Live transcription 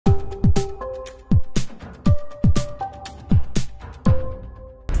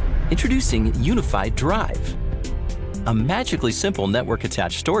Introducing UniFi Drive, a magically simple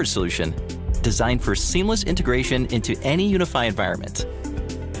network-attached storage solution designed for seamless integration into any UniFi environment.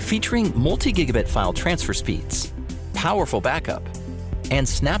 Featuring multi-gigabit file transfer speeds, powerful backup, and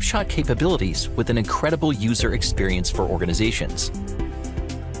snapshot capabilities with an incredible user experience for organizations.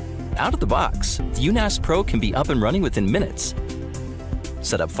 Out of the box, the UNAS Pro can be up and running within minutes.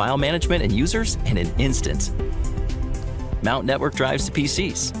 Set up file management and users in an instant. Mount network drives to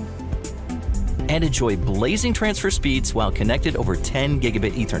PCs. And enjoy blazing transfer speeds while connected over 10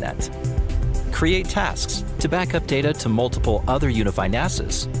 gigabit Ethernet. Create tasks to back up data to multiple other UniFi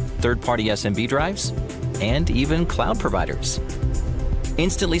NASes, third-party SMB drives, and even cloud providers.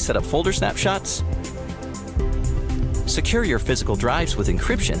 Instantly set up folder snapshots. Secure your physical drives with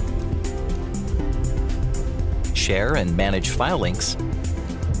encryption. Share and manage file links.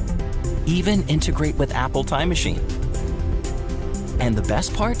 Even integrate with Apple Time Machine. And the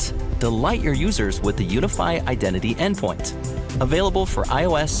best part? Delight your users with the UniFi Identity Endpoint, available for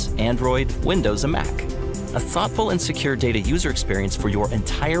iOS, Android, Windows, and Mac. A thoughtful and secure data user experience for your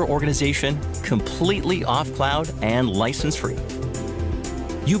entire organization, completely off-cloud and license-free.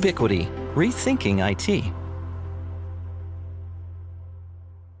 Ubiquiti, rethinking IT.